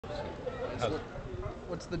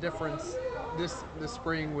What's the difference this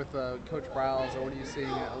spring with Coach Briles, or what are you seeing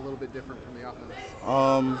a little bit different from the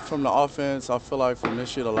offense? From the offense, I feel like from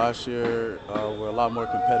this year to last year, we're a lot more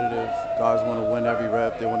competitive. Guys want to win every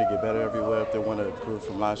rep. They want to get better every rep. They want to improve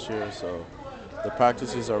from last year. So the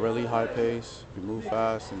practices are really high pace. We move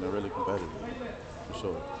fast, and they're really competitive, for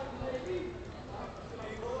sure.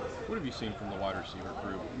 What have you seen from the wide receiver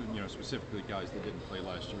group? Specifically guys that didn't play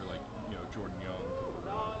last year, like Jordan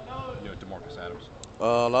Young, Demarcus Adams.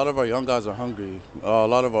 A lot of our young guys are hungry. A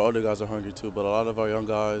lot of our older guys are hungry too, but a lot of our young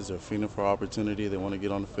guys are fiending for opportunity. They want to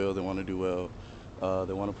get on the field. They want to do well.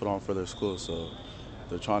 They want to put on for their school. So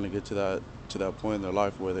they're trying to get to that point in their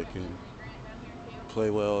life where they can play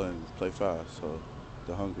well and play fast. So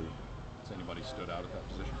they're hungry. Has anybody stood out at that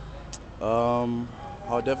position?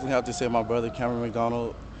 I'll definitely have to say my brother Camm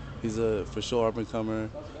McDonald. He's a for sure up and comer.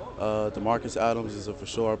 Demarcus Adams is a for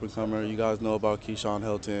sure up and comer. You guys know about Keyshawn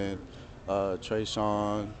Helton, Trey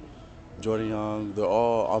Sean, Jordan Young.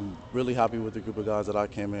 I'm really happy with the group of guys that I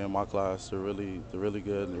came in my class. They're really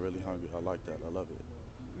good and they're really hungry. I like that. I love it.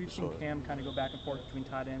 We've seen Camm kind of go back and forth between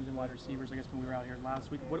tight ends and wide receivers, I guess, when we were out here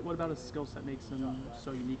last week. What about his skill set makes him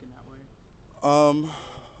so unique in that way? Um,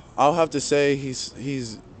 I'll have to say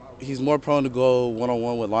he's more prone to go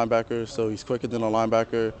one-on-one with linebackers, so he's quicker than a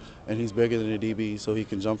linebacker, and he's bigger than a DB, so he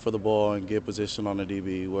can jump for the ball and get position on the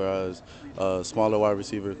DB, whereas a smaller wide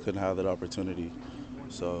receiver couldn't have that opportunity.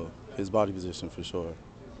 So his body position for sure.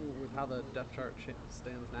 With how the depth chart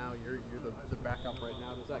stands now, you're the backup right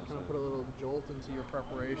now. Does that kind of put a little jolt into your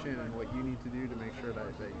preparation and what you need to do to make sure that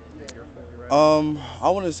you're fully ready? I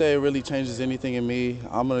wouldn't say it really changes anything in me.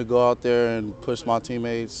 I'm gonna go out there and push my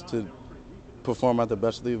teammates to perform at the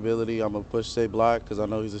best of their ability. I'm gonna push Say Black because I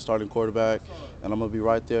know he's a starting quarterback, and I'm gonna be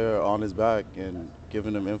right there on his back and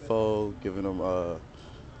giving him info, giving him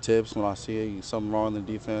tips when I see something wrong in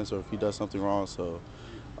the defense or if he does something wrong. So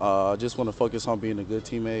I just want to focus on being a good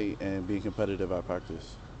teammate and being competitive at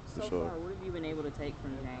practice, for sure. Far, what have you been able to take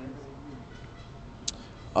from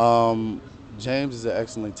James? James is an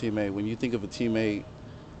excellent teammate. When you think of a teammate,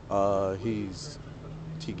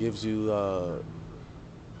 he gives you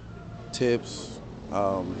tips.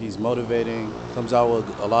 He's motivating, comes out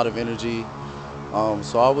with a lot of energy.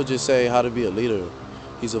 So I would just say how to be a leader.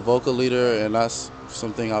 He's a vocal leader, and that's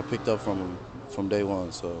something I picked up from him from day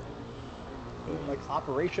one. So. Like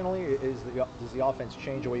operationally, does the offense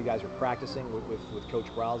change the way you guys are practicing with Coach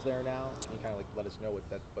Briles there now? Can you kind of like let us know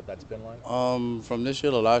what that's been like? From this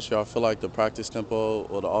year to last year, I feel like the practice tempo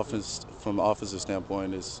or the offense, from the offensive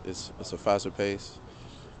standpoint, it's a faster pace.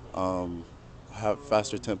 Have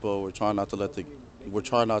faster tempo. We're trying not to let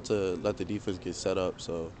the defense get set up.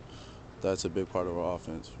 So that's a big part of our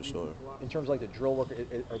offense for sure. In terms of like the drill look,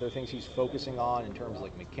 are there things he's focusing on in terms of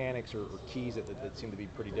like mechanics or keys that seem to be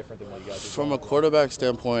pretty different than what you guys are doing? From a quarterback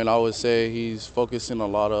standpoint, I would say he's focusing a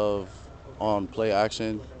lot on play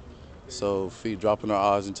action. So feet dropping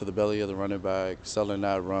our eyes into the belly of the running back, selling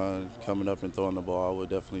that run, coming up and throwing the ball. I would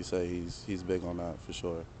definitely say he's big on that for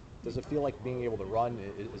sure. Does it feel like being able to run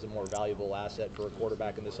is a more valuable asset for a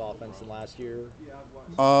quarterback in this offense than last year?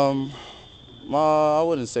 I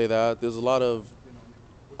wouldn't say that. There's a lot of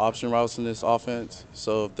option routes in this offense.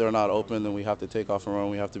 So if they're not open, then we have to take off and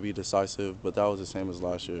run. We have to be decisive. But that was the same as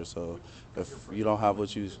last year. So if you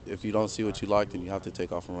don't see what you like, then you have to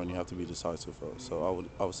take off and run. You have to be decisive. So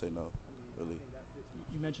I would say no, really.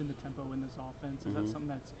 You mentioned the tempo in this offense. Is that something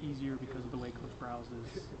that's easier because of the way Coach Briles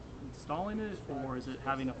is installing it, or is it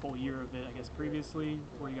having a full year of it, I guess, previously,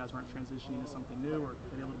 where you guys weren't transitioning to something new, or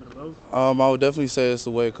maybe a little bit of both? I would definitely say it's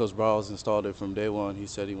the way Coach Briles installed it from day one. He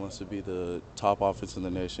said he wants to be the top offense in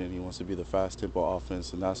the nation. He wants to be the fast tempo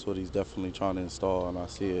offense, and that's what he's definitely trying to install, and I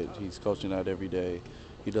see it. He's coaching that every day.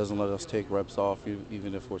 He doesn't let us take reps off,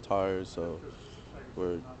 even if we're tired, so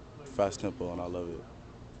we're fast tempo, and I love it,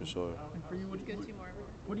 for sure. And for you,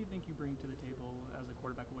 what do you think you bring to the table as a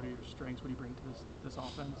quarterback? What are your strengths? What do you bring to this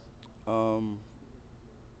offense?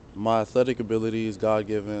 My athletic ability is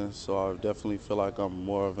God-given, so I definitely feel like I'm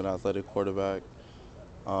more of an athletic quarterback.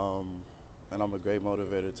 And I'm a great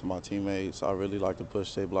motivator to my teammates. I really like to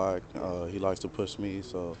push Jay Black. He likes to push me,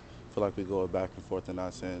 so I feel like we go back and forth in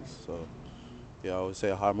that sense. So, yeah, I would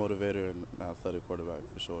say a high motivator and an athletic quarterback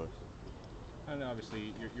for sure. And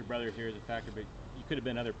obviously, your brother here is a factor, but you could have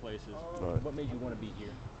been other places. Right. What made you want to be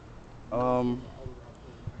here?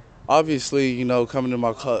 Obviously, coming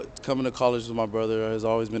to college with my brother has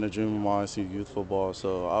always been a dream of mine, see youth football.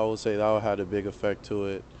 So I would say that had a big effect to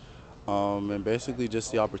it. And basically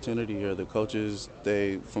just the opportunity here. The coaches,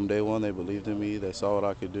 from day one, they believed in me. They saw what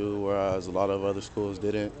I could do, whereas a lot of other schools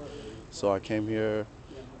didn't. So I came here,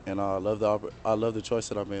 and I love the choice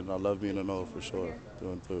that I made, and I love being a Noah for sure,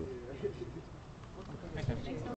 through and through.